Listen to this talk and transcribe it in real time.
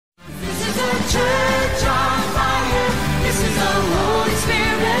is the Holy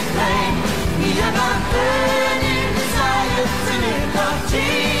Spirit flame. We have our burning desire to live out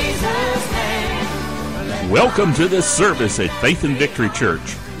Jesus' name. Welcome to this service at Faith and Victory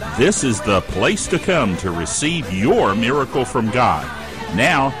Church. This is the place to come to receive your miracle from God.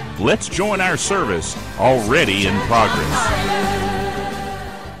 Now, let's join our service already in progress.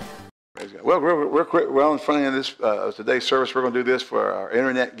 Well, we're well in front of this today's service. We're going to do this for our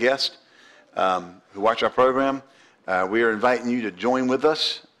internet guests who watch our program. We are inviting you to join with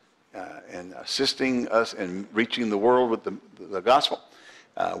us in assisting us in reaching the world with the gospel,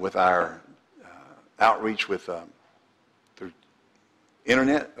 with our outreach with through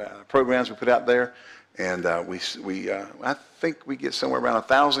internet programs we put out there. And I think we get somewhere around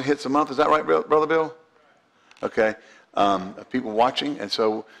 1,000 hits a month. Is that right, Brother Bill? Okay. People watching. And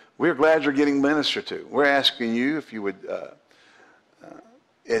so we're glad you're getting ministered to. We're asking you if you would,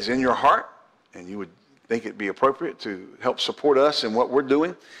 as in your heart, and you would think it'd be appropriate to help support us in what we're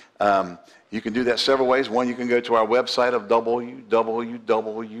doing. You can do that several ways. One, you can go to our website of www.fvc.org.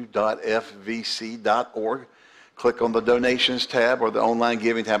 Click on the donations tab or the online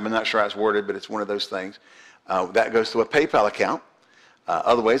giving tab. I'm not sure how it's worded, but it's one of those things. That goes to a PayPal account.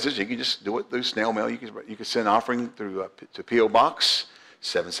 Other ways is you can just do it through snail mail. You can send offering through to P.O. Box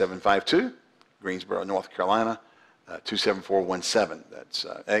 7752, Greensboro, North Carolina, 27417. That's,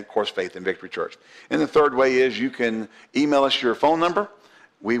 of course, Faith and Victory Church. And the third way is you can email us your phone number.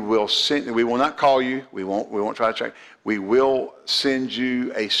 We will not call you. We won't try to check. We will send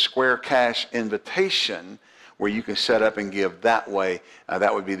you a Square Cash invitation where you can set up and give that way.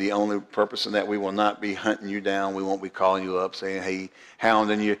 That would be the only purpose in that. We will not be hunting you down. We won't be calling you up saying, hey,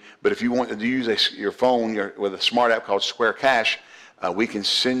 hounding you. But if you want to use your phone with a smart app called Square Cash, we can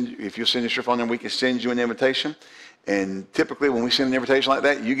send, if you send us your phone number, we can send you an invitation. And typically when we send an invitation like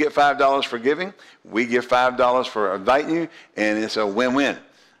that, you get $5 for giving. We give $5 for inviting you, and it's a win-win.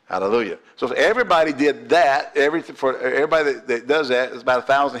 Hallelujah. So if everybody did that, for everybody that does that, it's about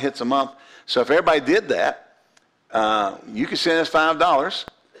 1,000 hits a month. So if everybody did that, you can send us $5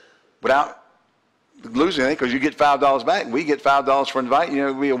 without losing anything because you get $5 back. We get $5 for inviting you.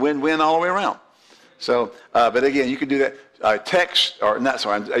 It'll be a win-win all the way around. So, but again, you can do that. You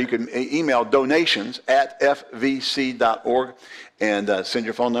can email donations@fvc.org and send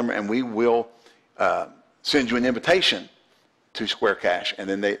your phone number, and we will send you an invitation to Square Cash, and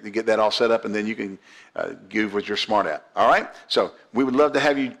then they get that all set up, and then you can give with your smart app. All right? So we would love to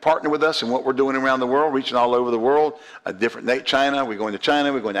have you partner with us in what we're doing around the world, reaching all over the world. China, we're going to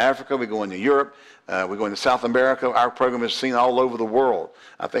China, we're going to Africa, we're going to Europe, we're going to South America. Our program is seen all over the world.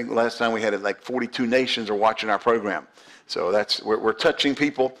 I think the last time we had it, like 42 nations are watching our program. So we're touching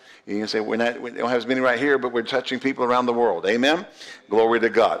people. You can say we don't have as many right here, but we're touching people around the world. Amen? Glory to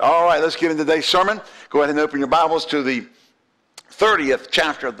God. All right, let's get into today's sermon. Go ahead and open your Bibles to the 30th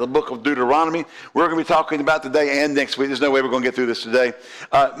chapter of the book of Deuteronomy. We're going to be talking about today and next week. There's no way we're going to get through this today.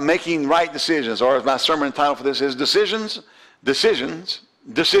 Making right decisions, or as my sermon title for this is Decisions, Decisions,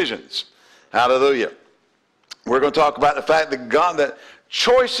 Decisions. Hallelujah. We're going to talk about the fact that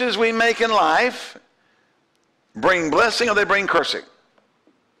choices we make in life bring blessing or they bring cursing.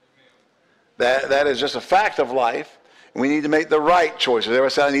 That is just a fact of life. We need to make the right choices. Everybody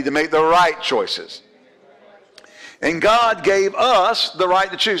say, I need to make the right choices. And God gave us the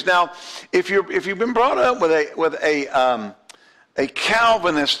right to choose. Now, if you've been brought up with a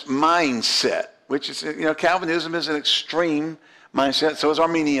Calvinist mindset, which is, Calvinism is an extreme mindset. So is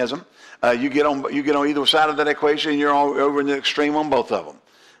Arminianism. You get on either side of that equation, and you're over in the extreme on both of them.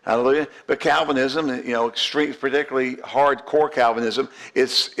 Hallelujah. But Calvinism, extreme, particularly hardcore Calvinism,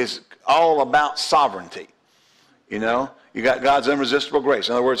 is all about sovereignty. You got God's irresistible grace.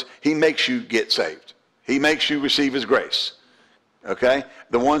 In other words, He makes you get saved. He makes you receive His grace. Okay?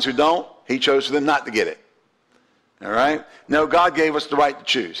 The ones who don't, He chose for them not to get it. All right? No, God gave us the right to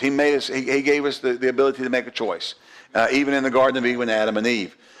choose. He gave us the ability to make a choice. Even in the Garden of Eden with Adam and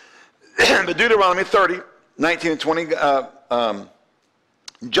Eve. But Deuteronomy 30, 19 and 20,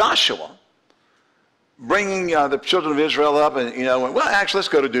 Joshua, bringing the children of Israel up, and well, actually, let's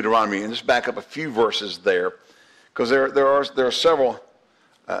go to Deuteronomy and just back up a few verses there, because there are several,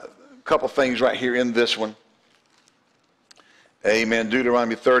 couple things right here in this one. Amen.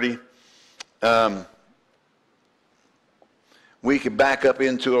 Deuteronomy 30. We can back up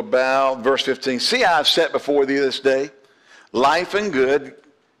into about verse 15. See, I have set before thee this day life and good,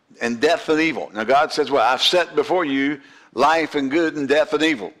 and death and evil. Now God says, well, I've set before you life and good and death and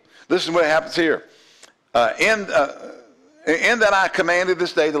evil. Listen to what happens here. In that I commanded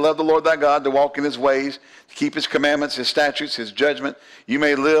this day to love the Lord thy God, to walk in his ways, to keep his commandments, his statutes, his judgment. You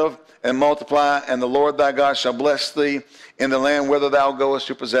may live and multiply, and the Lord thy God shall bless thee in the land whither thou goest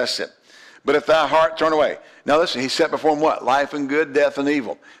to possess it. But if thy heart turn away. Now listen, he set before him what? Life and good, death and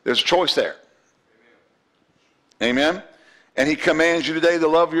evil. There's a choice there. Amen? And he commands you today to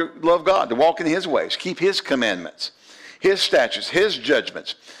love God, to walk in his ways, keep his commandments, his statutes, his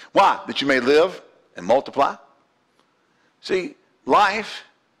judgments. Why? That you may live and multiply. See, life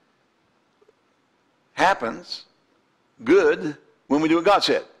happens good when we do what God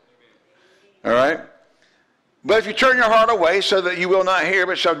said. All right? But if you turn your heart away so that you will not hear,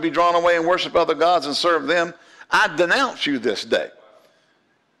 but shall be drawn away and worship other gods and serve them, I denounce you this day.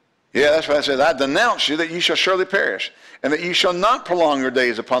 Yeah, that's what I said. I denounce you that you shall surely perish, and that you shall not prolong your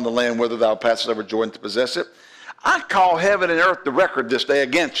days upon the land whither thou passest over Jordan to possess it. I call heaven and earth to record this day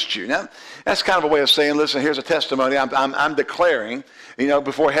against you. Now, that's kind of a way of saying, listen, here's a testimony. I'm declaring,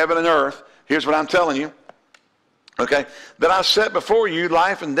 before heaven and earth, here's what I'm telling you. Okay? That I set before you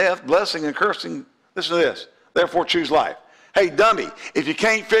life and death, blessing and cursing. Listen to this. Therefore choose life. Hey, dummy, if you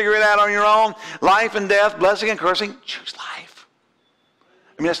can't figure it out on your own, life and death, blessing and cursing, choose life.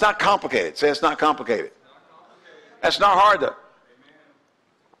 I mean, it's not complicated. Say it's not complicated. That's not hard though.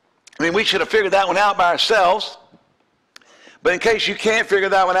 I mean, we should have figured that one out by ourselves. But in case you can't figure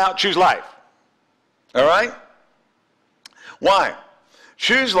that one out, choose life. All right? Why?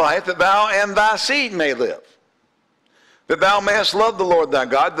 Choose life that thou and thy seed may live. That thou mayest love the Lord thy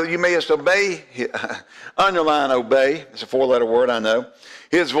God, that you mayest obey, underline obey, it's a four-letter word, I know,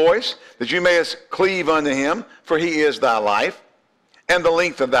 his voice, that you mayest cleave unto him, for he is thy life, and the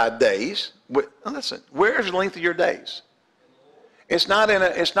length of thy days. Listen, where's the length of your days? It's not in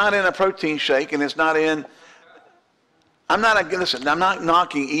a protein shake, and it's not in... I'm not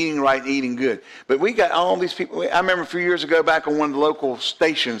knocking eating right and eating good. But we got all these people. I remember a few years ago back on one of the local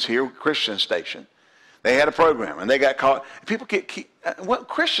stations here, Christian station. They had a program, and they got caught. People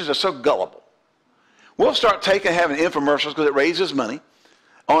Christians are so gullible. We'll start having infomercials because it raises money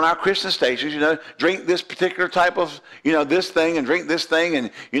on our Christian stations. Drink this particular type of, this thing, and drink this thing, and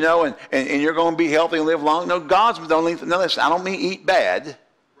you're going to be healthy and live long. No, God's the only thing. No, listen, I don't mean eat bad. Right.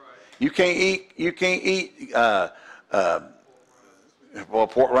 You can't eat.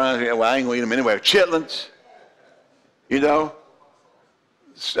 Pork rinds, well, I ain't going to eat them anyway. Chitlins,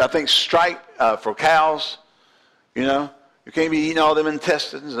 I think stripe for cows, you can't be eating all them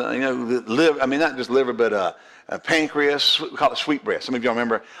intestines, liver, I mean, not just liver, but pancreas, we call it sweetbread. Some of y'all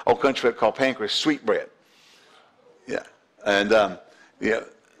remember old country folk called pancreas sweetbread. Yeah, and,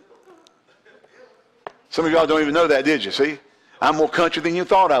 some of y'all don't even know that, did you? See, I'm more country than you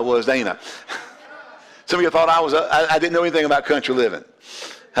thought I was, ain't I? Some of you thought I didn't know anything about country living.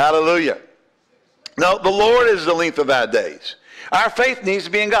 Hallelujah. No, the Lord is the length of thy days. Our faith needs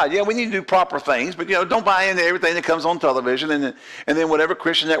to be in God. Yeah, we need to do proper things, but don't buy into everything that comes on television, and then whatever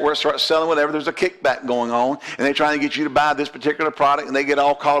Christian network starts selling whatever, there's a kickback going on, and they're trying to get you to buy this particular product, and they get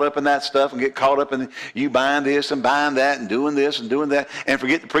all caught up in that stuff and get caught up in you buying this and buying that and doing this and doing that, and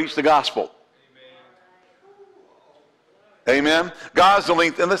forget to preach the gospel. Amen. God's the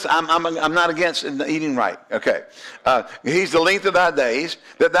length, and listen, I'm not against eating right. Okay. He's the length of thy days,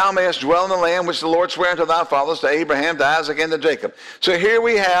 that thou mayest dwell in the land which the Lord sware unto thy fathers, to Abraham, to Isaac, and to Jacob. So here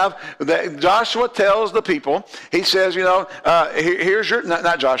we have that Joshua tells the people, he says, here's your,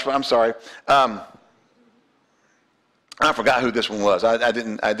 not Joshua, I'm sorry. I forgot who this one was. I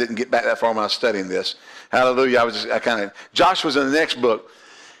didn't get back that far when I was studying this. Hallelujah. Joshua's in the next book.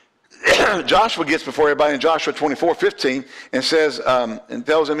 Joshua gets before everybody in Joshua 24:15 and says, and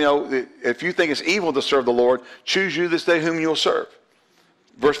tells them, if you think it's evil to serve the Lord, choose you this day whom you will serve.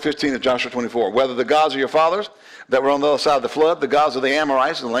 Verse 15 of Joshua 24, whether the gods of your fathers that were on the other side of the flood, the gods of the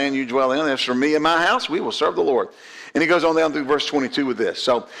Amorites, and the land you dwell in, as for me and my house, we will serve the Lord. And he goes on down through verse 22 with this.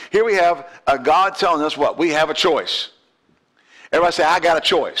 So here we have God telling us what? We have a choice. Everybody say, I got a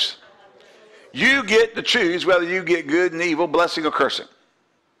choice. You get to choose whether you get good and evil, blessing or cursing.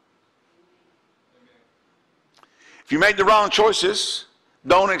 If you make the wrong choices,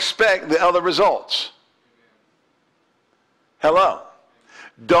 don't expect the other results. Hello.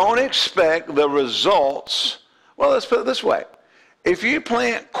 Don't expect the results. Well, let's put it this way. If you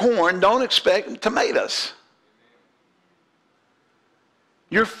plant corn, don't expect tomatoes.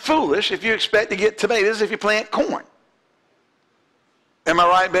 You're foolish if you expect to get tomatoes if you plant corn. Am I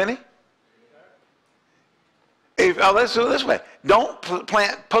right, Benny? Let's do it this way. Don't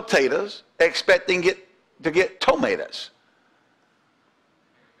plant potatoes expecting to get tomatoes.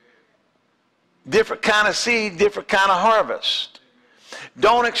 Different kind of seed, different kind of harvest.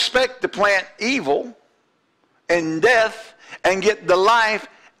 Don't expect to plant evil and death and get the life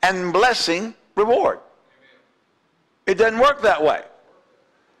and blessing reward. It doesn't work that way.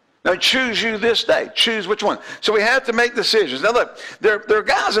 Now choose you this day. Choose which one. So we have to make decisions. Now look, there are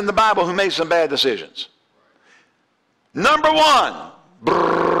guys in the Bible who made some bad decisions. Number one.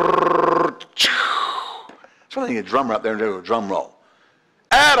 So I need a drummer up there and do a drum roll.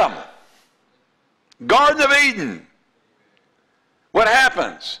 Adam. Garden of Eden. What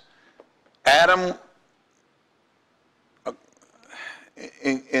happens? Adam,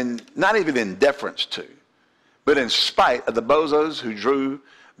 in not even in deference to, but in spite of the bozos who drew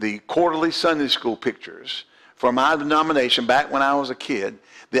the quarterly Sunday school pictures for my denomination back when I was a kid,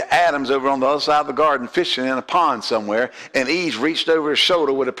 the Adam's over on the other side of the garden fishing in a pond somewhere, and Eve's reached over his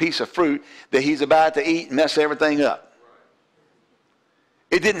shoulder with a piece of fruit that he's about to eat and mess everything up.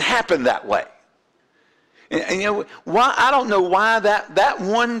 It didn't happen that way. And you know, why, I don't know why that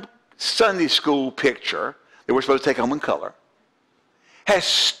one Sunday school picture that we're supposed to take home in color has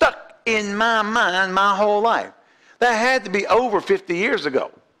stuck in my mind my whole life. That had to be over 50 years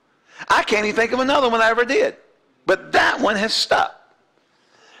ago. I can't even think of another one I ever did. But that one has stuck.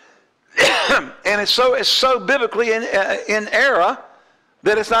 And it's so biblically in error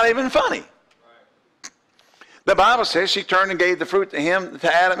that it's not even funny. The Bible says she turned and gave the fruit to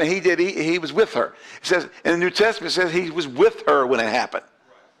Adam, and he did eat, he was with her. It says, in the New Testament, it says he was with her when it happened.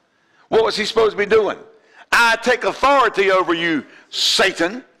 What was he supposed to be doing? I take authority over you,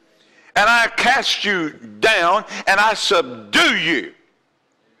 Satan, and I cast you down, and I subdue you.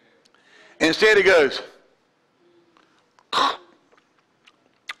 Instead he goes,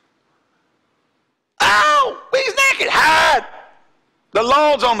 ow, he's naked, hide. The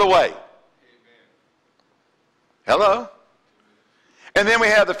Lord's on the way. Hello? And then we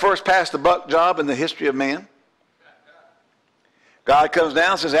have the first pass-the-buck job in the history of man. God comes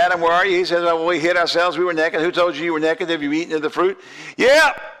down and says, Adam, where are you? He says, well, we hid ourselves. We were naked. Who told you you were naked? Have you eaten of the fruit?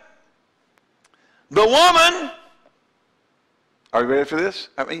 Yeah. The woman. Are you ready for this?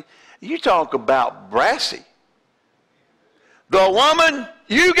 I mean, you talk about brassy. The woman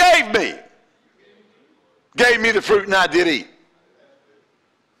you gave me the fruit and I did eat.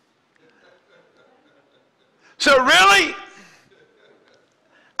 So really,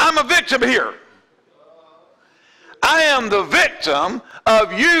 I'm a victim here. I am the victim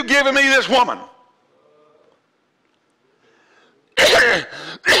of you giving me this woman.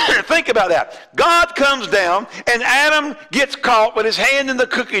 Think about that. God comes down and Adam gets caught with his hand in the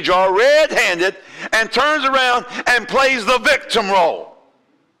cookie jar, red-handed, and turns around and plays the victim role.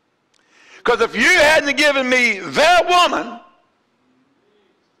 Because if you hadn't given me that woman,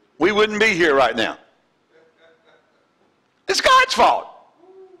 we wouldn't be here right now. It's God's fault.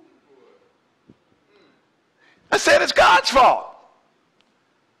 I said it's God's fault.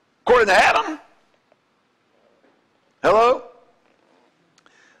 According to Adam. Hello?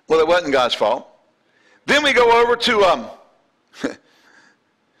 Well, it wasn't God's fault. Then we go over to,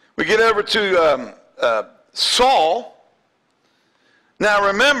 we get over to Saul. Now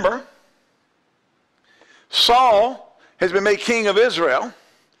remember, Saul has been made king of Israel,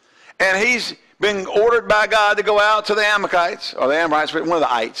 and he's been ordered by God to go out to the Amalekites, or the Amorites, one of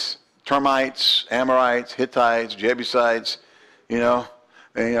the ites, Termites, Amorites, Hittites, Jebusites, and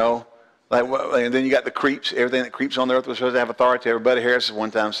then you got the creeps. Everything that creeps on the earth was supposed to have authority. Everybody Harris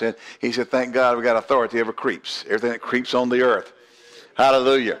one time said, he said, thank God we got authority over creeps. Everything that creeps on the earth.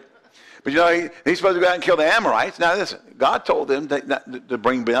 Hallelujah. But he's supposed to go out and kill the Amorites. Now listen, God told them to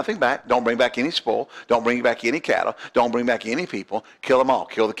bring nothing back. Don't bring back any spoil. Don't bring back any cattle. Don't bring back any people. Kill them all.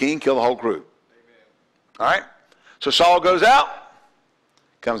 Kill the king, kill the whole group. All right? So Saul goes out,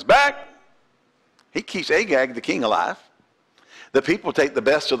 comes back. He keeps Agag, the king, alive. The people take the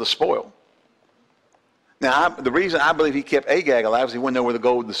best of the spoil. Now, the reason I believe he kept Agag alive is he wanted to know where the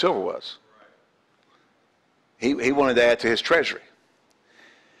gold and the silver was. He wanted to add to his treasury.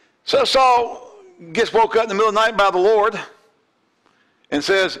 So Saul gets woke up in the middle of the night by the Lord and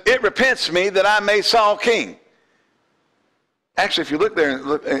says, it repents me that I made Saul king. Actually, if you look there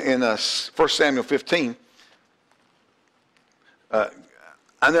in 1 Samuel 15, I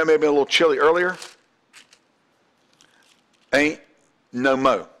know it may have been a little chilly earlier. Ain't no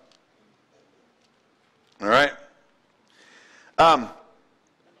mo. All right?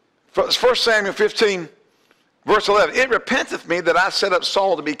 1 Samuel 15, verse 11. It repenteth me that I set up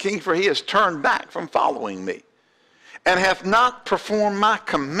Saul to be king, for he has turned back from following me, and hath not performed my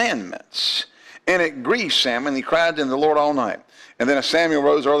commandments. And it grieved Samuel, and he cried to the Lord all night. And then as Samuel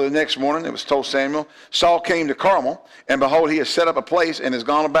rose early the next morning, it was told Samuel, Saul came to Carmel, and behold, he has set up a place, and has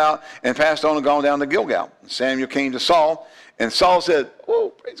gone about, and passed on, and gone down to Gilgal. And Samuel came to Saul, and Saul said, oh,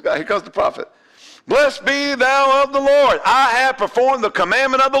 praise God, here comes the prophet. Blessed be thou of the Lord. I have performed the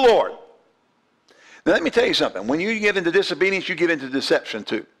commandment of the Lord. Now let me tell you something. When you get into disobedience, you get into deception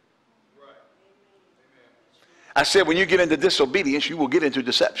too. I said when you get into disobedience, you will get into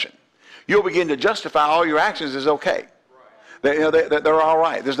deception. You'll begin to justify all your actions as okay. They're all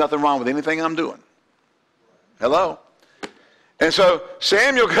right. There's nothing wrong with anything I'm doing. Hello? And so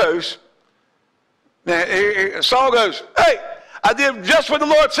Samuel goes, Saul goes, hey, I did just what the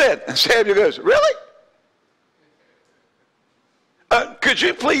Lord said. And Samuel goes, really? Could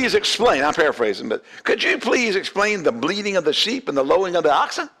you please explain, I'm paraphrasing, but could you please explain the bleating of the sheep and the lowing of the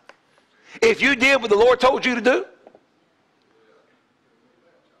oxen? If you did what the Lord told you to do?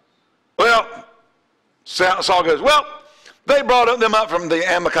 Well, Saul goes, well, they brought them up from the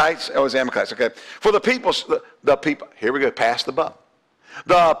Amalekites. Oh, it was Amalekites, okay. For the people, here we go, pass the buck.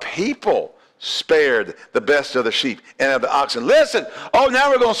 The people spared the best of the sheep and of the oxen. Listen, now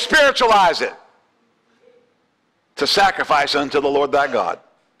we're going to spiritualize it. To sacrifice unto the Lord thy God.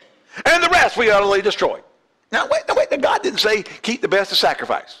 And the rest we utterly destroyed. Now wait, God didn't say keep the best to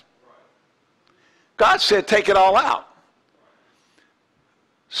sacrifice. God said take it all out.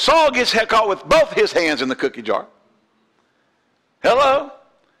 Saul gets caught with both his hands in the cookie jar. Hello?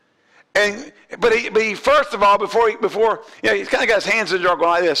 But he first of all, before he's kind of got his hands in the jar going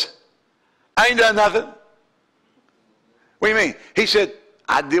like this. I ain't done nothing. What do you mean? He said,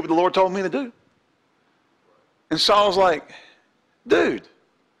 I did what the Lord told me to do. And Saul's like, dude,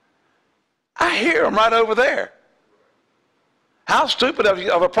 I hear him right over there. How stupid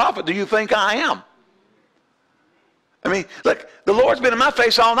of a prophet do you think I am? I mean, look, the Lord's been in my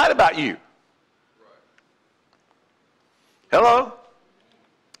face all night about you. Hello?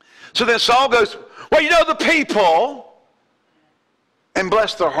 So then Saul goes, well, the people, and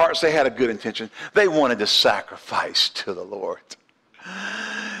bless their hearts, they had a good intention. They wanted to sacrifice to the Lord.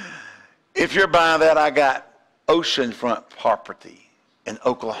 If you're buying that, I got oceanfront property in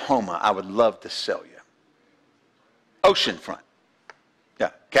Oklahoma I would love to sell you. Oceanfront. Yeah,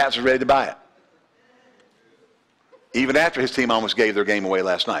 Cats are ready to buy it. Even after his team almost gave their game away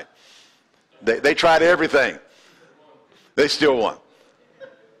last night. They tried everything. They still won.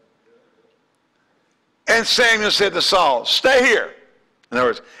 And Samuel said to Saul, stay here. In other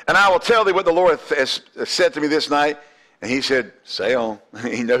words, and I will tell thee what the Lord has said to me this night. And he said, say on.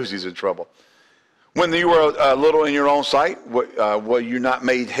 He knows he's in trouble. When you were little in your own sight, were you not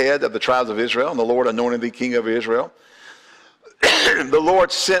made head of the tribes of Israel, and the Lord anointed thee king over Israel? The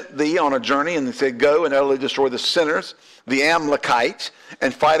Lord sent thee on a journey and said, go and utterly destroy the sinners, the Amalekites,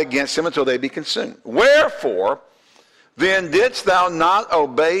 and fight against them until they be consumed. Wherefore, then didst thou not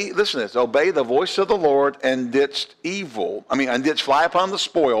obey, listen to this, obey the voice of the Lord, and didst fly upon the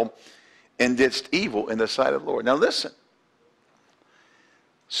spoil, and didst evil in the sight of the Lord. Now listen,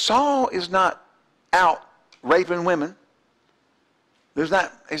 Saul is not out raping women. He's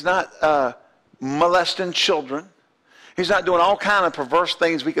not molesting children. He's not doing all kind of perverse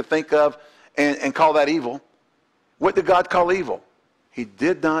things we could think of and call that evil. What did God call evil? He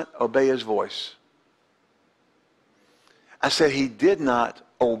did not obey his voice. I said he did not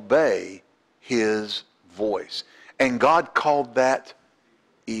obey his voice. And God called that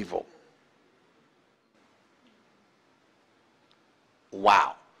evil.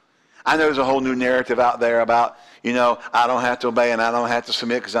 Wow. I know there's a whole new narrative out there about, I don't have to obey and I don't have to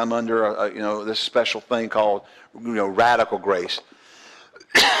submit because I'm under, this special thing called, radical grace.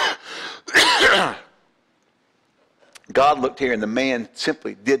 God looked here and the man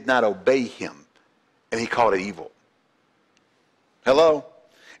simply did not obey him, and he called it evil. Hello?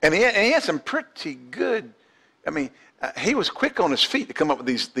 And he had some pretty good, he was quick on his feet to come up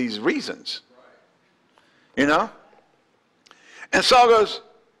with these reasons. And Saul goes,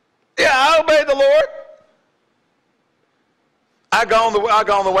 yeah, I obeyed the Lord. I gone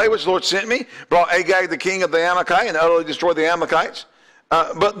the way which the Lord sent me, brought Agag the king of the Amalekites, and utterly destroyed the Amalekites.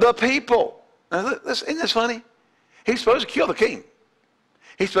 But the people, now isn't this funny? He's supposed to kill the king.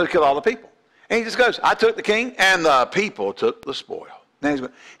 He's supposed to kill all the people. And he just goes, I took the king, and the people took the spoil. Now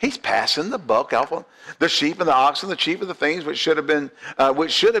he's passing the buck off on the sheep and the oxen, the chief of the things which should have been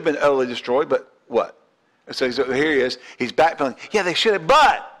utterly destroyed, but what? So here he is. He's backpedaling. Yeah, they should have,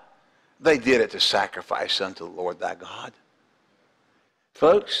 but they did it to sacrifice unto the Lord thy God.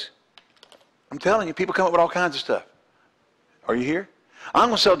 Folks, I'm telling you, people come up with all kinds of stuff. Are you here? I'm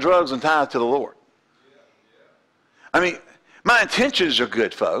going to sell drugs and tithe to the Lord. My intentions are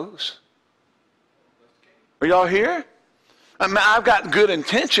good, folks. Are y'all here? I've got good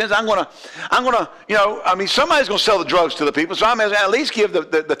intentions. I'm gonna, somebody's going to sell the drugs to the people, so I'm going to at least give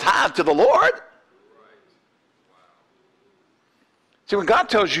the tithe to the Lord. See, when God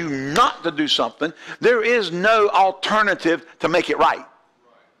tells you not to do something, there is no alternative to make it right.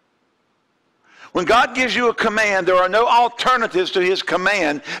 When God gives you a command, there are no alternatives to his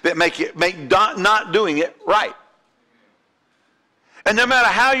command that make not doing it right. And no matter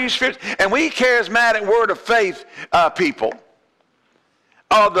how you and we charismatic word of faith people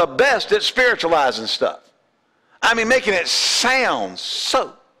are the best at spiritualizing stuff. I mean, making it sound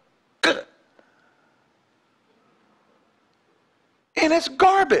so good. And it's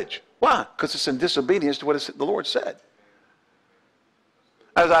garbage. Why? Because it's in disobedience to what the Lord said.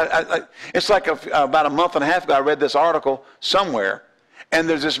 It's like about a month and a half ago, I read this article somewhere, and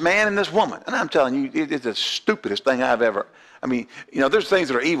there's this man and this woman. And I'm telling you, it's the stupidest thing I've ever. I mean, you know, there's things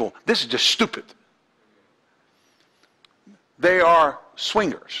that are evil. This is just stupid. They are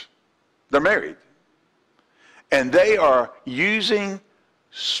swingers. They're married. And they are using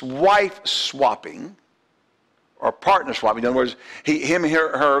wife swapping or partner swapping. In other words, him and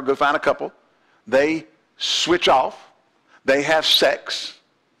her go find a couple. They switch off. They have sex.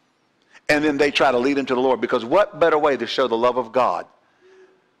 And then they try to lead them to the Lord. Because what better way to show the love of God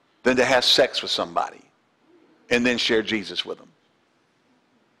than to have sex with somebody and then share Jesus with them?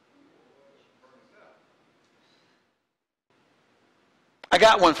 I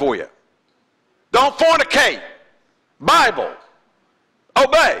got one for you. Don't fornicate. Bible.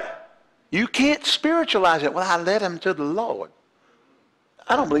 Obey. You can't spiritualize it. Well, I led him to the Lord.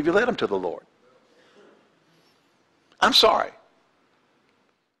 I don't believe you led him to the Lord. I'm sorry.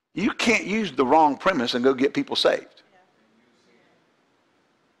 You can't use the wrong premise and go get people saved.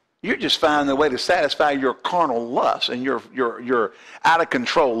 You're just finding a way to satisfy your carnal lust and your out of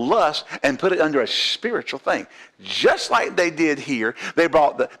control lust and put it under a spiritual thing. Just like they did here, they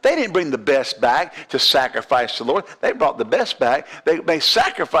didn't bring the best back to sacrifice to the Lord. They brought the best back. They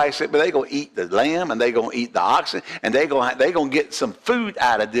sacrifice it, but they're going to eat the lamb and they're going to eat the oxen and they're going to get some food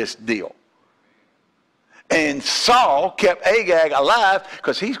out of this deal. And Saul kept Agag alive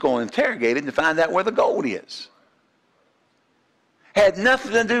because he's going to interrogate him to find out where the gold is. Had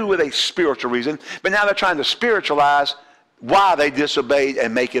nothing to do with a spiritual reason, but now they're trying to spiritualize why they disobeyed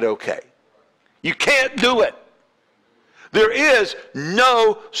and make it okay. You can't do it. There is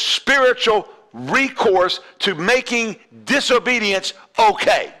no spiritual recourse to making disobedience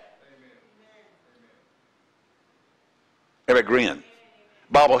okay. Everybody grin.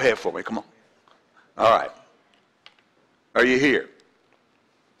 Bob head for me. Come on. All right. Are you here?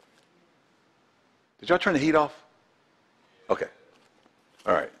 Did y'all turn the heat off? Okay.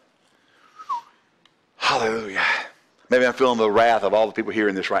 All right. Hallelujah. Maybe I'm feeling the wrath of all the people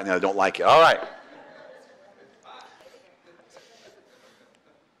hearing this right now that don't like it. All right.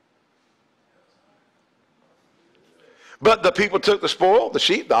 But the people took the spoil, the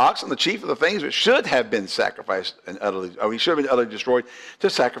sheep, the oxen, the chief of the things which should have been sacrificed and should have been utterly destroyed to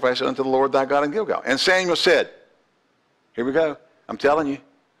sacrifice it unto the Lord thy God in Gilgal. And Samuel said, here we go. I'm telling you,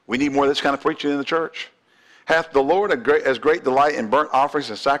 we need more of this kind of preaching in the church. Hath the Lord as great delight in burnt offerings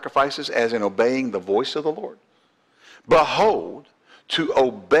and sacrifices as in obeying the voice of the Lord? Behold, to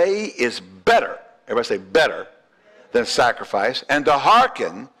obey is better, everybody say better, than sacrifice, and to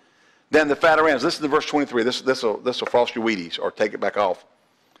hearken than the fat of rams. Listen to verse 23. This will frost your Wheaties or take it back off.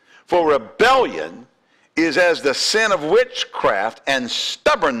 For rebellion is as the sin of witchcraft, and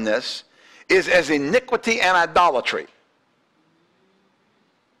stubbornness is as iniquity and idolatry.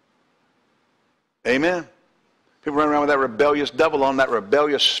 Amen. People run around with that rebellious devil on, that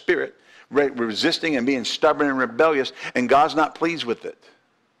rebellious spirit, resisting and being stubborn and rebellious, and God's not pleased with it.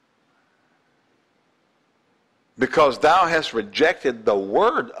 Because thou hast rejected the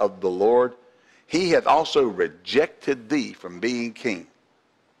word of the Lord, he hath also rejected thee from being king.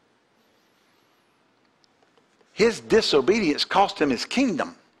 His disobedience cost him his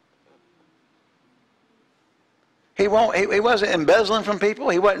kingdom. He wasn't embezzling from people.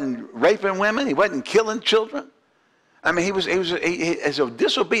 He wasn't raping women. He wasn't killing children. I mean, his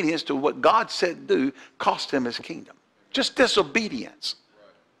disobedience to what God said do cost him his kingdom. Just disobedience.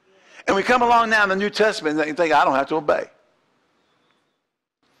 And we come along now in the New Testament and think, I don't have to obey.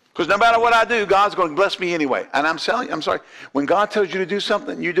 Because no matter what I do, God's going to bless me anyway. And I'm sorry. When God tells you to do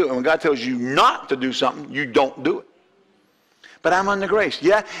something, you do it. And when God tells you not to do something, you don't do it. But I'm under grace.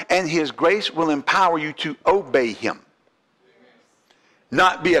 Yeah, and his grace will empower you to obey him.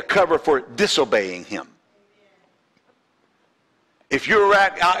 Not be a cover for disobeying him. If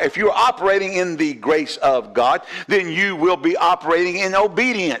you're operating in the grace of God, then you will be operating in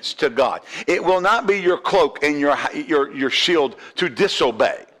obedience to God. It will not be your cloak and your shield to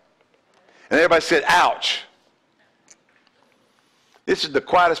disobey. And everybody said, ouch. This is the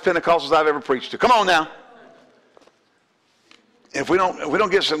quietest Pentecostals I've ever preached to. Come on now. if we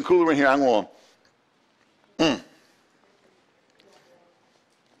don't get some cooler in here, I'm going to.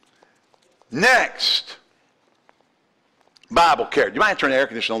 Next, Bible character. You might turn the air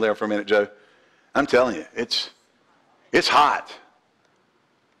conditioner on there for a minute, Joe. I'm telling you, it's hot.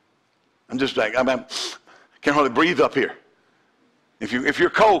 I'm just like, I can't hardly breathe up here. If you're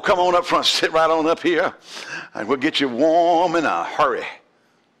cold, come on up front, sit right on up here, and we'll get you warm in a hurry.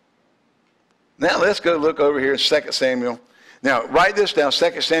 Now let's go look over here in 2 Samuel. Now write this down,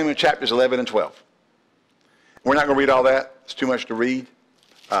 2 Samuel chapters 11 and 12. We're not going to read all that. It's too much to read.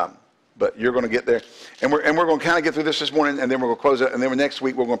 But you're going to get there. And we're going to kind of get through this morning, and then we're going to close it. And then next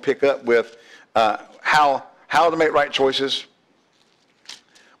week we're going to pick up with how to make right choices,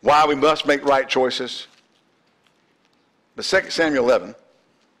 why we must make right choices. But 2 Samuel 11.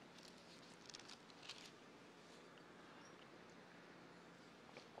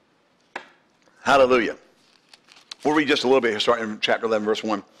 Hallelujah. We'll read just a little bit here, starting in chapter 11, verse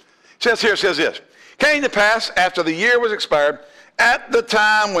 1. It says this. Came to pass after the year was expired, at the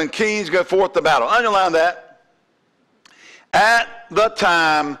time when kings go forth to battle. Underline that. At the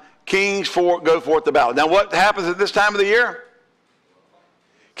time kings go forth to battle. Now what happens at this time of the year?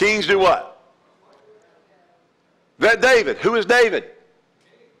 Kings do what? That David. Who is David?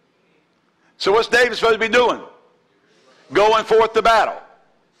 So what's David supposed to be doing? Going forth to battle.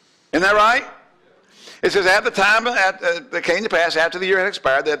 Isn't that right? It says, at the time that came to pass after the year had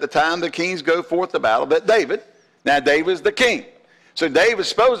expired, that at the time the kings go forth to battle, that David, now David's the king. So David's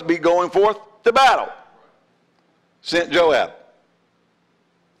supposed to be going forth to battle. Sent Joab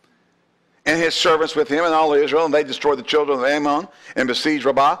and his servants with him and all Israel, and they destroyed the children of Ammon and besieged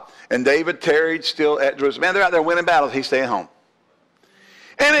Rabbah. And David tarried still at Jerusalem. Man, they're out there winning battles. He's staying home.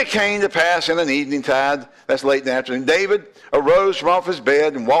 And it came to pass in an evening tide, that's late in the afternoon, David arose from off his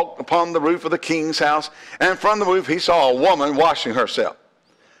bed and walked upon the roof of the king's house. And from the roof he saw a woman washing herself.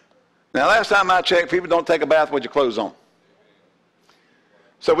 Now, last time I checked, people don't take a bath with your clothes on.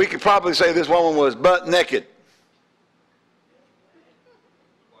 So we could probably say this woman was butt naked.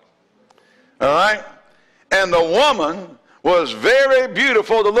 All right? And the woman was very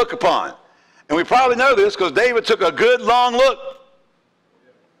beautiful to look upon. And we probably know this because David took a good long look.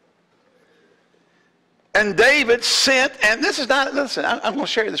 And David sent, and this is not, listen, I'm going to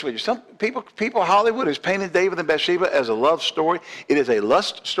share this with you. Some people Hollywood has painted David and Bathsheba as a love story. It is a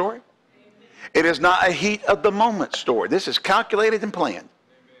lust story. It is not a heat of the moment story. This is calculated and planned.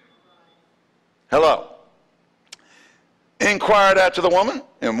 Hello. Inquired after the woman,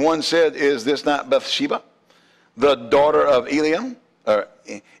 and one said, is this not Bathsheba, the daughter of Eliam,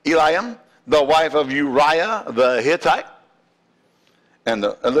 the wife of Uriah the Hittite? And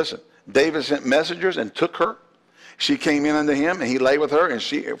listen, David sent messengers and took her. She came in unto him, and he lay with her, and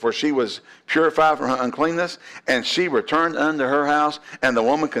for she was purified from her uncleanness, and she returned unto her house, and the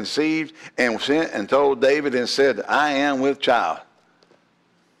woman conceived, and sent and told David, and said, I am with child.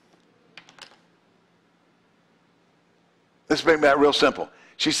 Let's make that real simple.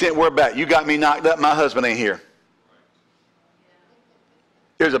 She sent word back, you got me knocked up, my husband ain't here.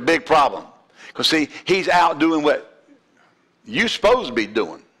 There's a big problem. Because see, he's out doing what you're supposed to be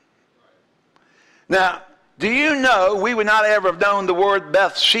doing. Now, do you know we would not ever have known the word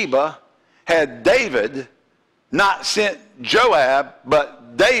Bathsheba had David not sent Joab,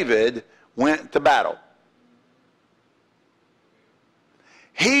 but David went to battle.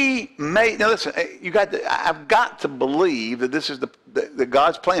 Now listen, I've got to believe that this is that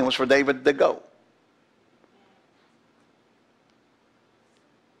God's plan was for David to go.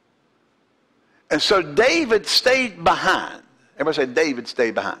 And so David stayed behind. Everybody say David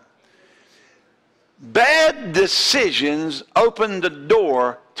stayed behind. Bad decisions open the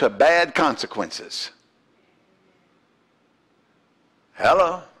door to bad consequences.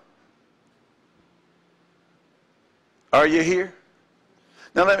 Hello? Are you here?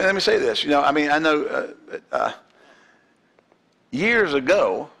 Now let me say this. I know years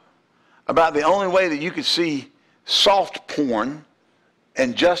ago about the only way that you could see soft porn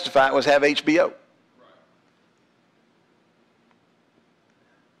and justify it was have HBO.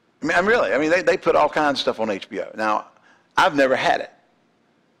 They put all kinds of stuff on HBO. Now, I've never had it.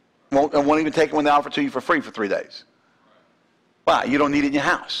 Won't even take it when they offer it to you for free for 3 days. Why? You don't need it in your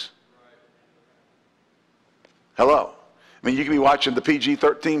house. Hello. You can be watching the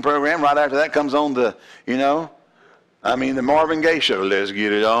PG-13 program. Right after that comes on the Marvin Gaye show. Let's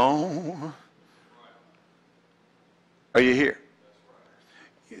get it on. Are you here?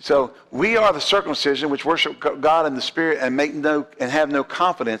 So we are the circumcision which worship God in the Spirit and have no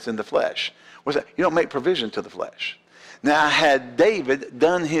confidence in the flesh. What's that? You don't make provision to the flesh. Now, had David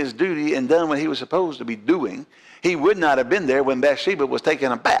done his duty and done what he was supposed to be doing, he would not have been there when Bathsheba was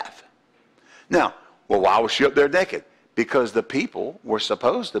taking a bath. Now, well, why was she up there naked? Because the people were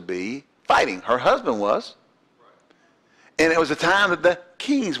supposed to be fighting. Her husband was. And it was the time that the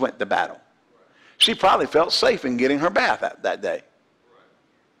kings went to battle. She probably felt safe in getting her bath that day.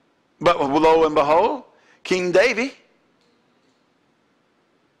 But lo and behold, King David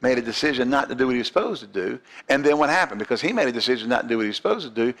made a decision not to do what he was supposed to do. And then what happened? Because he made a decision not to do what he was supposed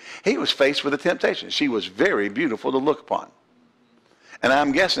to do, he was faced with a temptation. She was very beautiful to look upon. And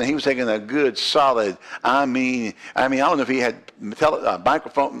I'm guessing he was taking a good, solid, I don't know if he had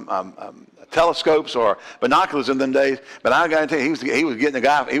telescopes or binoculars in them days, but I got to tell you, he was getting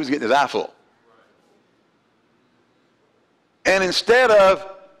his eye full. And instead of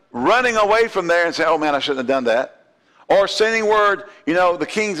running away from there and saying, oh man, I shouldn't have done that, or sending word, the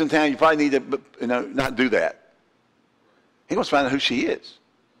king's in town, you probably need to, not do that. He wants to find out who she is.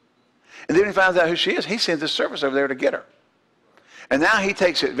 And then when he finds out who she is, he sends his servants over there to get her. And now he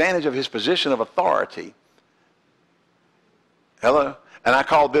takes advantage of his position of authority. Hello? And I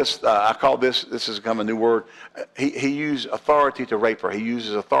call this, this has become a new word. He used authority to rape her. He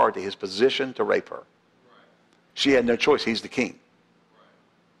uses authority, his position, to rape her. She had no choice. He's the king.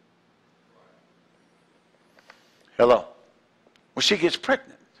 Hello? Well, she gets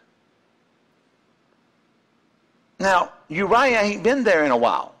pregnant. Now, Uriah ain't been there in a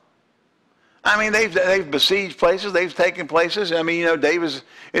while. They've besieged places. They've taken places. David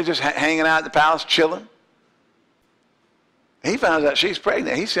is just hanging out at the palace, chilling. He finds out she's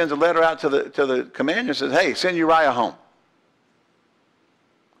pregnant. He sends a letter out to the commander and says, hey, send Uriah home.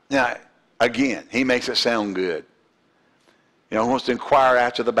 Now, again, he makes it sound good. He wants to inquire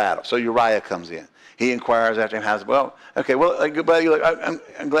after the battle. So Uriah comes in. He inquires after him. Good buddy, look,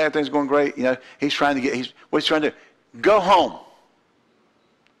 I'm glad things are going great. He's trying to what's he trying to do? Go home.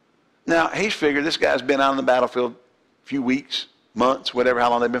 Now, he's figured this guy's been out on the battlefield a few weeks, months, whatever,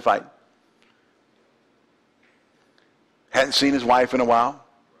 how long they've been fighting. Hadn't seen his wife in a while.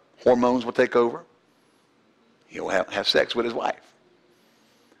 Hormones will take over. He'll have sex with his wife.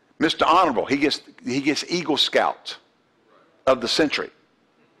 Mr. Honorable, he gets Eagle Scout of the century.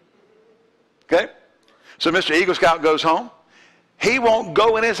 Okay? So Mr. Eagle Scout goes home. He won't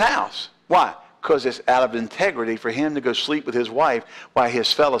go in his house. Why? Because it's out of integrity for him to go sleep with his wife while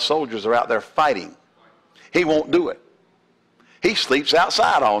his fellow soldiers are out there fighting. He won't do it. He sleeps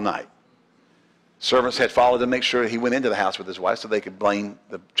outside all night. Servants had followed to make sure he went into the house with his wife so they could blame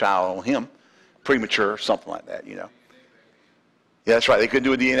the child on him. Premature, something like that, Yeah, that's right. They couldn't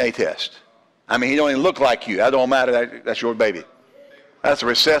do a DNA test. He don't even look like you. That don't matter. That's your baby. That's a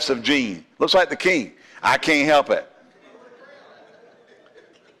recessive gene. Looks like the king. I can't help it.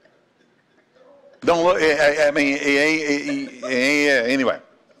 Don't look. Anyway.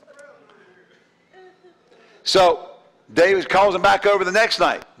 So David calls him back over the next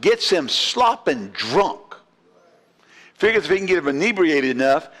night. Gets him slopping drunk. Figures if he can get him inebriated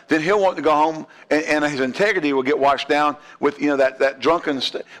enough, then he'll want to go home and his integrity will get washed down with, that drunken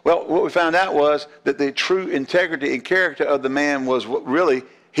stuff. Well, what we found out was that the true integrity and character of the man was really,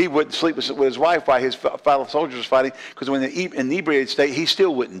 he wouldn't sleep with his wife while his fellow soldiers was fighting, because when in the inebriated state, he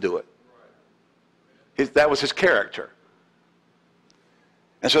still wouldn't do it. That was his character.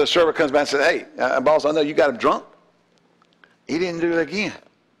 And so the servant comes back and says, hey, boss, I know you got him drunk. He didn't do it again.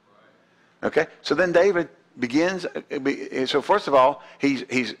 Okay? So then David begins, so first of all, he's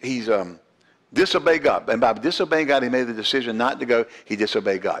disobeyed God. And by disobeying God, he made the decision not to go. He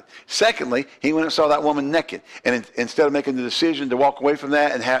disobeyed God. Secondly, he went and saw that woman naked. And instead of making the decision to walk away from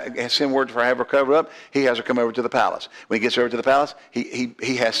that and send word for her, have her cover up, he has her come over to the palace. When he gets over to the palace, he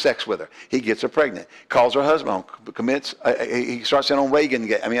has sex with her. He gets her pregnant. Calls her husband home. He starts in on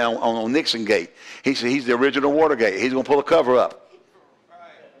on Nixon Gate. He said he's the original Watergate. He's going to pull the cover up.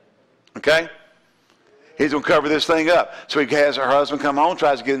 Okay? He's going to cover this thing up. So he has her husband come home,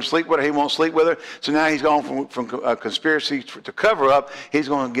 tries to get him to sleep with her. He won't sleep with her. So now he's gone from a conspiracy to cover up. He's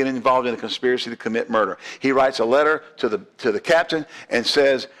going to get involved in a conspiracy to commit murder. He writes a letter to the captain and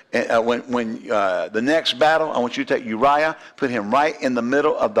says, when the next battle, I want you to take Uriah, put him right in the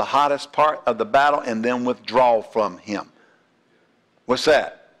middle of the hottest part of the battle, and then withdraw from him. What's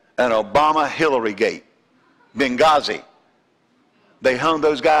that? An Obama-Hillary gate. Benghazi. They hung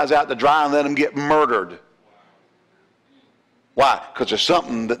those guys out to dry and let them get murdered. Why? Because there's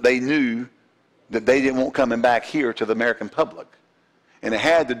something that they knew that they didn't want coming back here to the American public. And it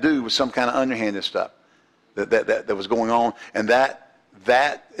had to do with some kind of underhanded stuff that was going on. And that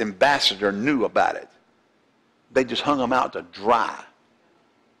ambassador knew about it. They just hung them out to dry.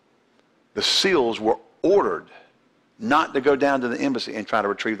 The SEALs were ordered not to go down to the embassy and try to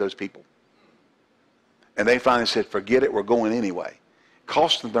retrieve those people. And they finally said, forget it, we're going anyway.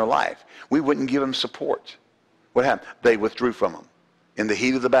 Cost them their life. We wouldn't give them support. What happened? They withdrew from them in the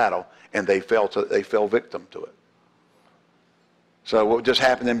heat of the battle, and they fell victim to it. So what just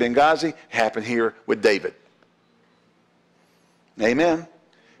happened in Benghazi happened here with David. Amen.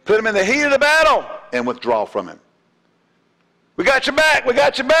 Put him in the heat of the battle and withdraw from him. We got your back. We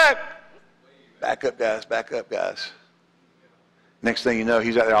got your back. Back up, guys. Back up, guys. Next thing you know,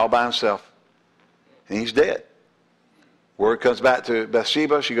 he's out there all by himself. And he's dead. Word comes back to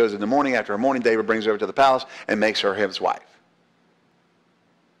Bathsheba. She goes in the morning. After her morning, David brings her over to the palace and makes her his wife.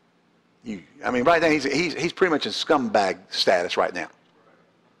 Right now, he's pretty much in scumbag status right now.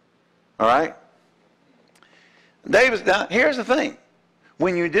 All right? Now, here's the thing.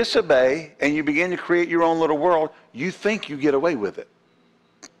 When you disobey and you begin to create your own little world, you think you get away with it.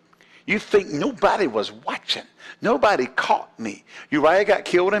 You think nobody was watching. Nobody caught me. Uriah got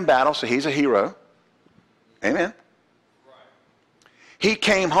killed in battle, so he's a hero. Amen. He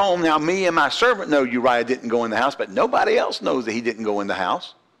came home. Now, me and my servant know Uriah didn't go in the house, but nobody else knows that he didn't go in the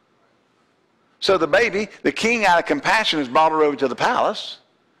house. So the baby, the king out of compassion has brought her over to the palace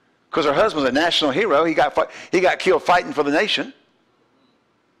because her husband's a national hero. He got killed fighting for the nation.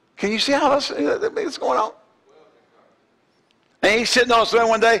 Can you see how this is going on? And he's sitting on his throne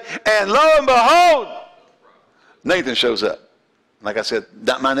one day, and lo and behold, Nathan shows up. Like I said,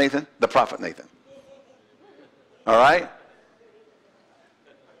 not my Nathan, the prophet Nathan. All right?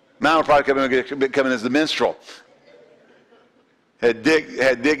 Mine will probably come in as the minstrel. Had Dick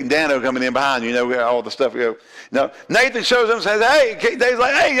and Dano coming in behind, all the stuff. No, Nathan shows up and says, hey, Dave's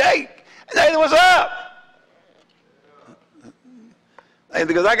like, hey, Nathan, what's up?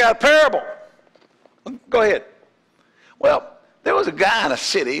 Nathan goes, I got a parable. Go ahead. Well, there was a guy in a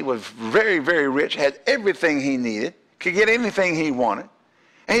city, was very, very rich, had everything he needed, could get anything he wanted.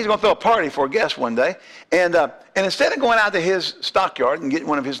 And he's going to throw a party for a guest one day. And instead of going out to his stockyard and getting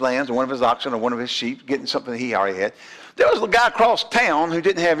one of his lambs or one of his oxen or one of his sheep, getting something that he already had, there was a guy across town who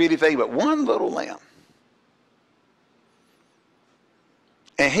didn't have anything but one little lamb.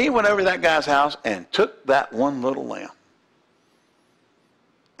 And he went over to that guy's house and took that one little lamb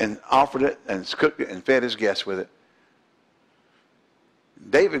and offered it and cooked it and fed his guests with it.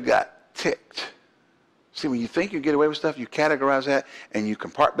 David got ticked. See, when you think you get away with stuff, you categorize that and you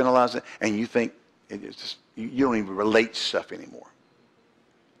compartmentalize it, and you think you don't even relate stuff anymore.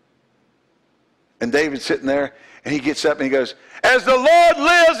 And David's sitting there, and he gets up and he goes, as the Lord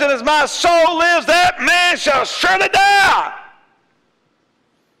lives and as my soul lives, that man shall surely die.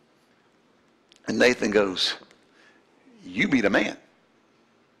 And Nathan goes, you be the man.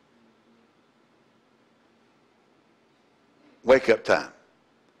 Wake up time.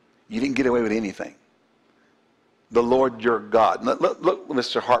 You didn't get away with anything. The Lord your God. Look,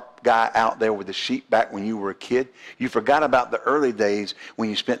 Mr. Harp guy out there with the sheep back when you were a kid. You forgot about the early days when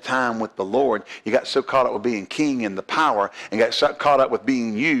you spent time with the Lord. You got so caught up with being king and the power, and got so caught up with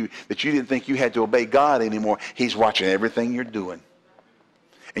being you that you didn't think you had to obey God anymore. He's watching everything you're doing.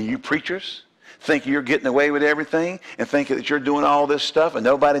 And you preachers think you're getting away with everything and think that you're doing all this stuff and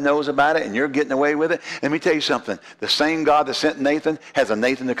nobody knows about it and you're getting away with it. Let me tell you something. The same God that sent Nathan has a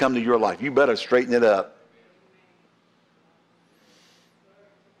Nathan to come to your life. You better straighten it up.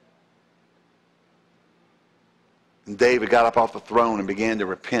 And David got up off the throne and began to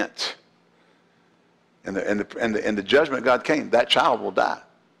repent. And the judgment of God came. That child will die.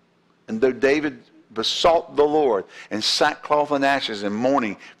 And though David besought the Lord in sackcloth and ashes and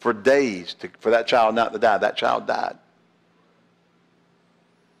mourning for days for that child not to die, that child died.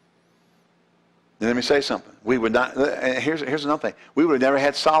 And let me say something. We would not. And here's another thing. We would have never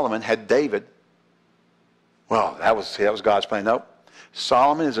had Solomon had David. Well, that was God's plan. Nope.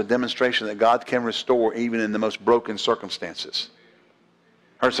 Solomon is a demonstration that God can restore even in the most broken circumstances.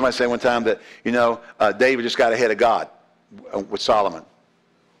 I heard somebody say one time that, David just got ahead of God with Solomon.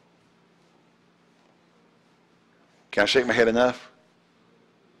 Can I shake my head enough?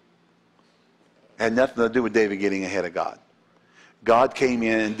 It had nothing to do with David getting ahead of God. God came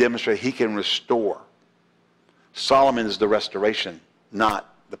in and demonstrated he can restore. Solomon is the restoration,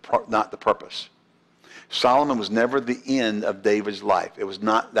 not the purpose. Solomon was never the end of David's life. That was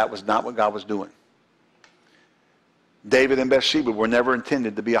not what God was doing. David and Bathsheba were never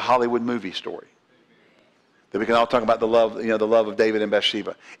intended to be a Hollywood movie story. That we can all talk about the love of David and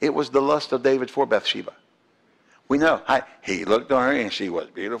Bathsheba. It was the lust of David for Bathsheba. We know. He looked on her and she was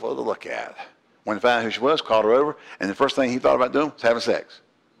beautiful to look at. When he found out who she was, called her over, and the first thing he thought about doing was having sex.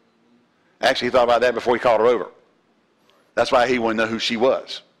 Actually, he thought about that before he called her over. That's why he wanted to know who she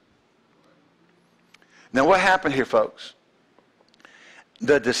was. Now what happened here, folks?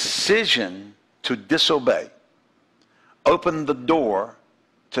 The decision to disobey opened the door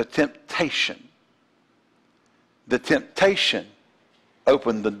to temptation. The temptation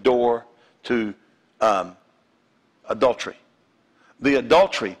opened the door to adultery. The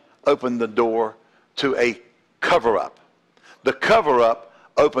adultery opened the door to a cover-up. The cover-up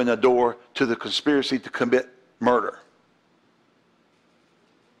opened the door to the conspiracy to commit murder.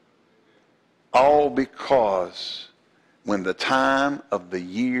 All because when the time of the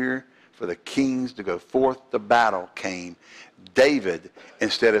year for the kings to go forth to battle came, David,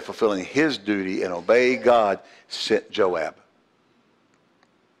 instead of fulfilling his duty and obeying God, sent Joab.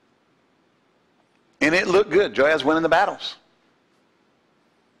 And it looked good. Joab's winning the battles.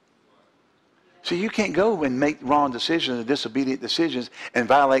 So you can't go and make wrong decisions and disobedient decisions and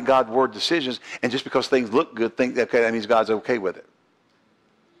violate God's word decisions, and just because things look good, think that, okay, that means God's okay with it.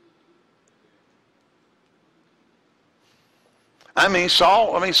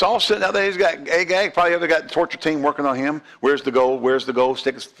 Saul's sitting out there. He's got Agag, probably other got the torture team working on him. Where's the gold? Where's the gold?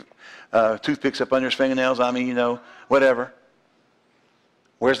 Stick his toothpicks up under his fingernails. Whatever.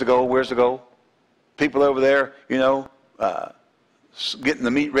 Where's the gold? Where's the gold? People over there, getting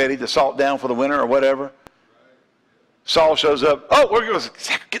the meat ready to salt down for the winter or whatever. Saul shows up. Oh, we're going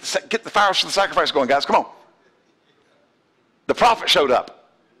to get the fire for the sacrifice going, guys. Come on. The prophet showed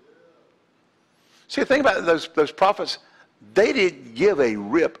up. See, the thing about those prophets, they didn't give a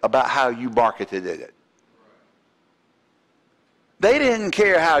rip about how you marketed it. They didn't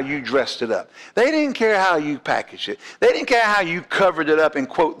care how you dressed it up. They didn't care how you packaged it. They didn't care how you covered it up and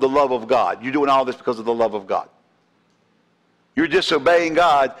quote the love of God. You're doing all this because of the love of God. You're disobeying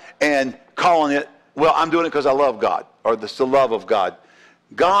God and calling it, well, I'm doing it because I love God, or it's the love of God.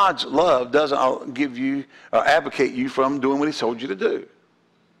 God's love doesn't give you or advocate you from doing what he told you to do.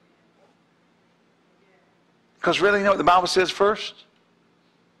 Because really, you know what the Bible says first?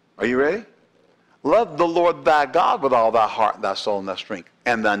 Are you ready? Love the Lord thy God with all thy heart, thy soul, and thy strength,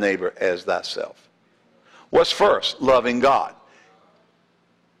 and thy neighbor as thyself. What's first? Loving God.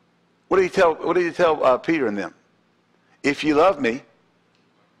 What did he tell Peter and them? If you love me,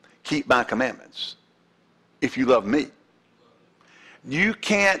 keep my commandments. If you love me. You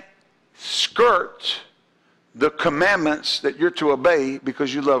can't skirt the commandments that you're to obey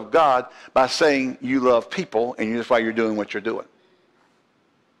because you love God by saying you love people, and that's why you're doing what you're doing.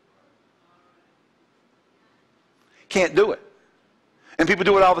 Can't do it. And people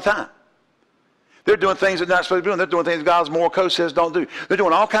do it all the time. They're doing things that they're not supposed to be doing. They're doing things that God's moral code says don't do. They're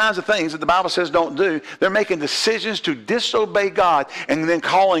doing all kinds of things that the Bible says don't do. They're making decisions to disobey God and then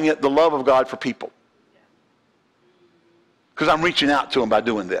calling it the love of God for people. Because I'm reaching out to them by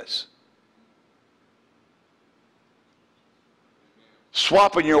doing this.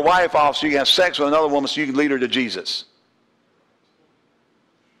 Swapping your wife off so you can have sex with another woman so you can lead her to Jesus.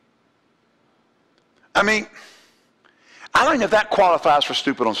 I don't know if that qualifies for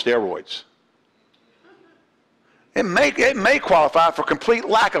stupid on steroids. It may qualify for complete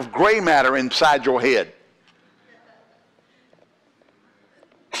lack of gray matter inside your head.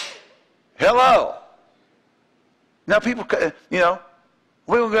 Hello. Now people,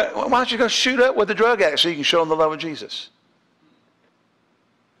 why don't you go shoot up with the drug addict so you can show them the love of Jesus?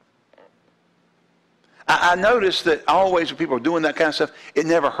 I notice that always when people are doing that kind of stuff, it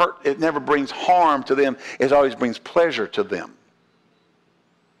never brings harm to them. It always brings pleasure to them.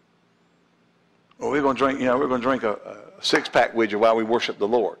 Well, we're going to drink a six-pack with you while we worship the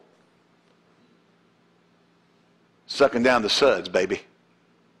Lord. Sucking down the suds, baby.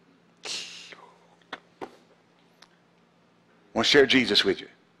 I want to share Jesus with you.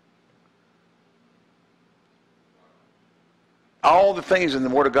 All the things in the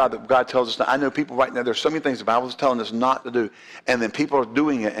Word of God that God tells us not. I know people right now, there's so many things the Bible is telling us not to do. And then people are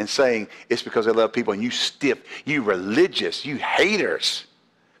doing it and saying it's because they love people. And you stiff, you religious, you haters.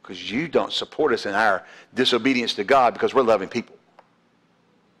 Because you don't support us in our disobedience to God because we're loving people.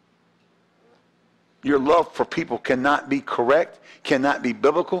 Your love for people cannot be correct, cannot be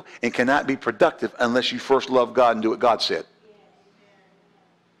biblical, and cannot be productive unless you first love God and do what God said.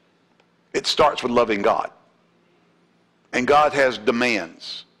 It starts with loving God. And God has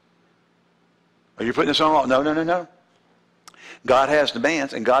demands. Are you putting this on? No. God has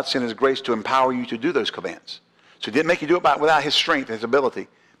demands, and God sent his grace to empower you to do those commands. So he didn't make you do it without his strength, his ability,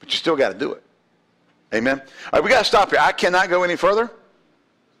 but you still got to do it. Amen? All right, we got to stop here. I cannot go any further.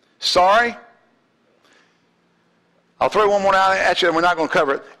 Sorry. I'll throw one more out at you, and we're not going to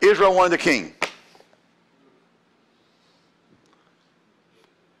cover it. Israel wanted a king.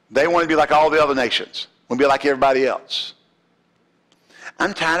 They wanted to be like all the other nations. Want to be like everybody else.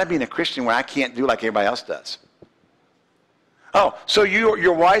 I'm tired of being a Christian where I can't do like everybody else does. Oh, so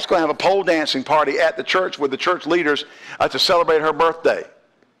your wife's going to have a pole dancing party at the church with the church leaders to celebrate her birthday.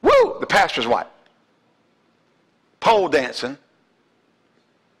 Woo! The pastor's wife. Pole dancing.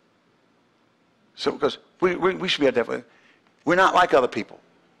 So, because we should be able to have, we're not like other people.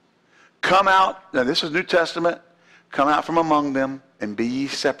 Come out, now this is New Testament, come out from among them and be ye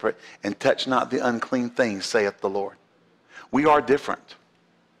separate and touch not the unclean things, saith the Lord. We are different.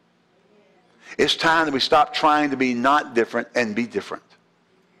 It's time that we stop trying to be not different and be different.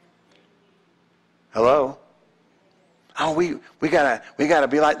 Hello? Oh, we gotta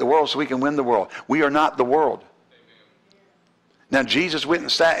be like the world so we can win the world. We are not the world. Now, Jesus went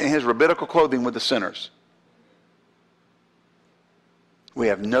and sat in his rabbinical clothing with the sinners. We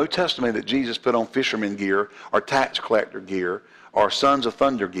have no testimony that Jesus put on fisherman gear or tax collector gear or sons of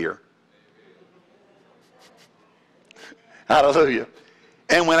thunder gear. Hallelujah.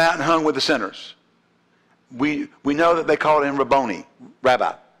 And went out and hung with the sinners. We know that they called him Rabboni,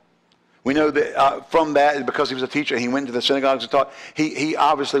 rabbi. We know that from that, because he was a teacher, he went to the synagogues and taught. He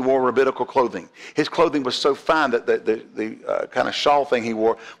obviously wore rabbinical clothing. His clothing was so fine that the kind of shawl thing he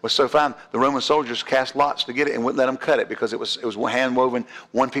wore was so fine, the Roman soldiers cast lots to get it and wouldn't let him cut it because it was hand woven,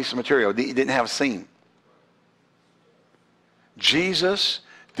 one piece of material. It didn't have a seam. Jesus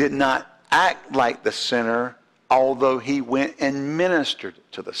did not act like the sinner, although he went and ministered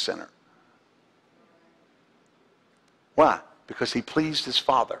to the sinner. Why? Because he pleased his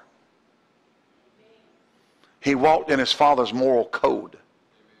Father. He walked in his Father's moral code.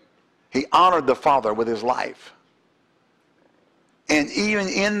 He honored the Father with his life. And even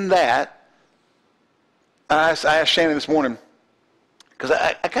in that, I asked Shannon this morning, because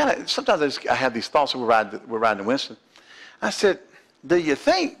I kind of, sometimes I have these thoughts when we're riding to Winston. I said, do you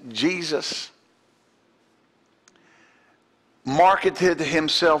think Jesus marketed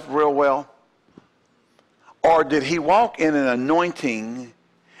himself real well? Or did he walk in an anointing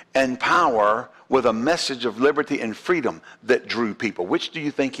and power with a message of liberty and freedom that drew people? Which do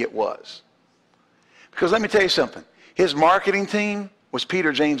you think it was? Because let me tell you something. His marketing team was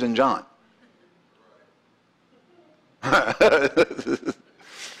Peter, James, and John.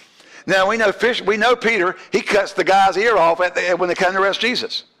 Now we know Peter, he cuts the guy's ear off when they come to arrest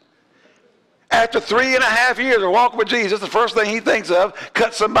Jesus. After 3.5 years of walking with Jesus, the first thing he thinks of,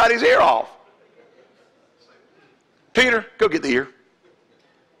 cut somebody's ear off. Peter, go get the ear.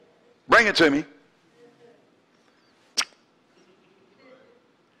 Bring it to me.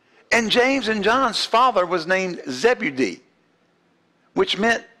 And James and John's father was named Zebedee, which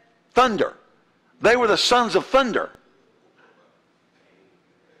meant thunder. They were the sons of thunder.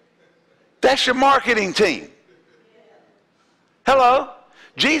 That's your marketing team. Hello?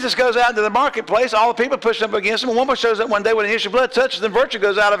 Jesus goes out into the marketplace. All the people push up against him. A woman shows up one day with an issue of blood, touches them, virtue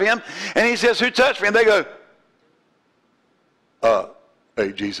goes out of him. And he says, who touched me? And they go,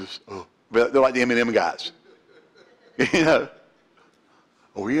 hey, Jesus. Oh. They're like the M&M guys. You know.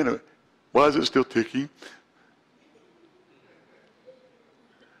 Oh, you know, why is it still ticking?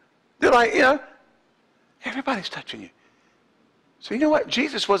 They're like, you know, everybody's touching you. So you know what?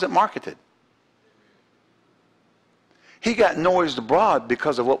 Jesus wasn't marketed. He got noised abroad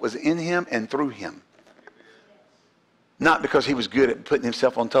because of what was in him and through him. Not because he was good at putting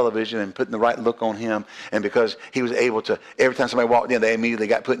himself on television and putting the right look on him, and because he was able to, every time somebody walked in, they immediately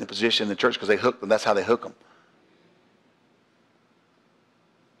got put in a position in the church because they hooked them. That's how they hook them.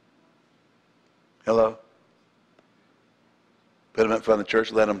 Hello? Put them up front of the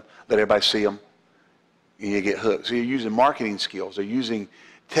church, let everybody see them, and you get hooked. So you're using marketing skills. They're using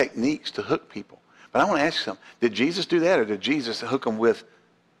techniques to hook people. But I want to ask you something. Did Jesus do that, or did Jesus hook them with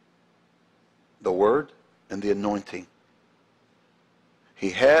the word and the anointing?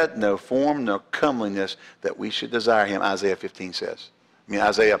 He had no form, no comeliness that we should desire him, Isaiah 15 says. I mean,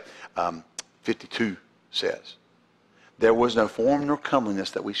 Isaiah 52 says. There was no form nor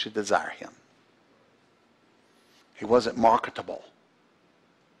comeliness that we should desire him. He wasn't marketable.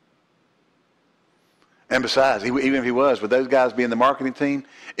 And besides, even if he was, with those guys being the marketing team,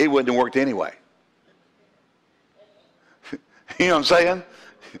 it wouldn't have worked anyway. You know what I'm saying?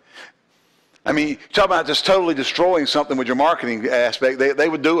 I mean, talk about just totally destroying something with your marketing aspect. They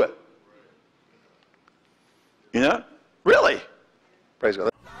would do it. You know? Really? Praise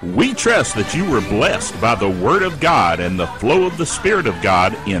God. We trust that you were blessed by the Word of God and the flow of the Spirit of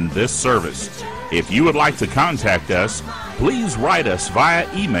God in this service. If you would like to contact us, please write us via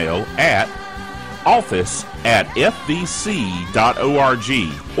email at office@fvc.org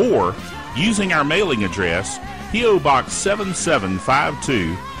or using our mailing address, P.O. Box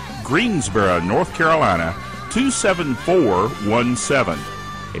 7752, Greensboro, North Carolina, 27417.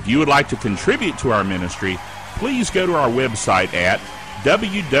 If you would like to contribute to our ministry, please go to our website at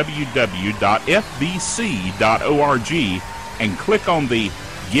www.fvc.org and click on the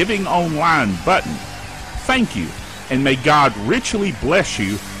Giving Online button. Thank you, and may God richly bless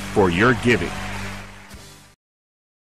you for your giving.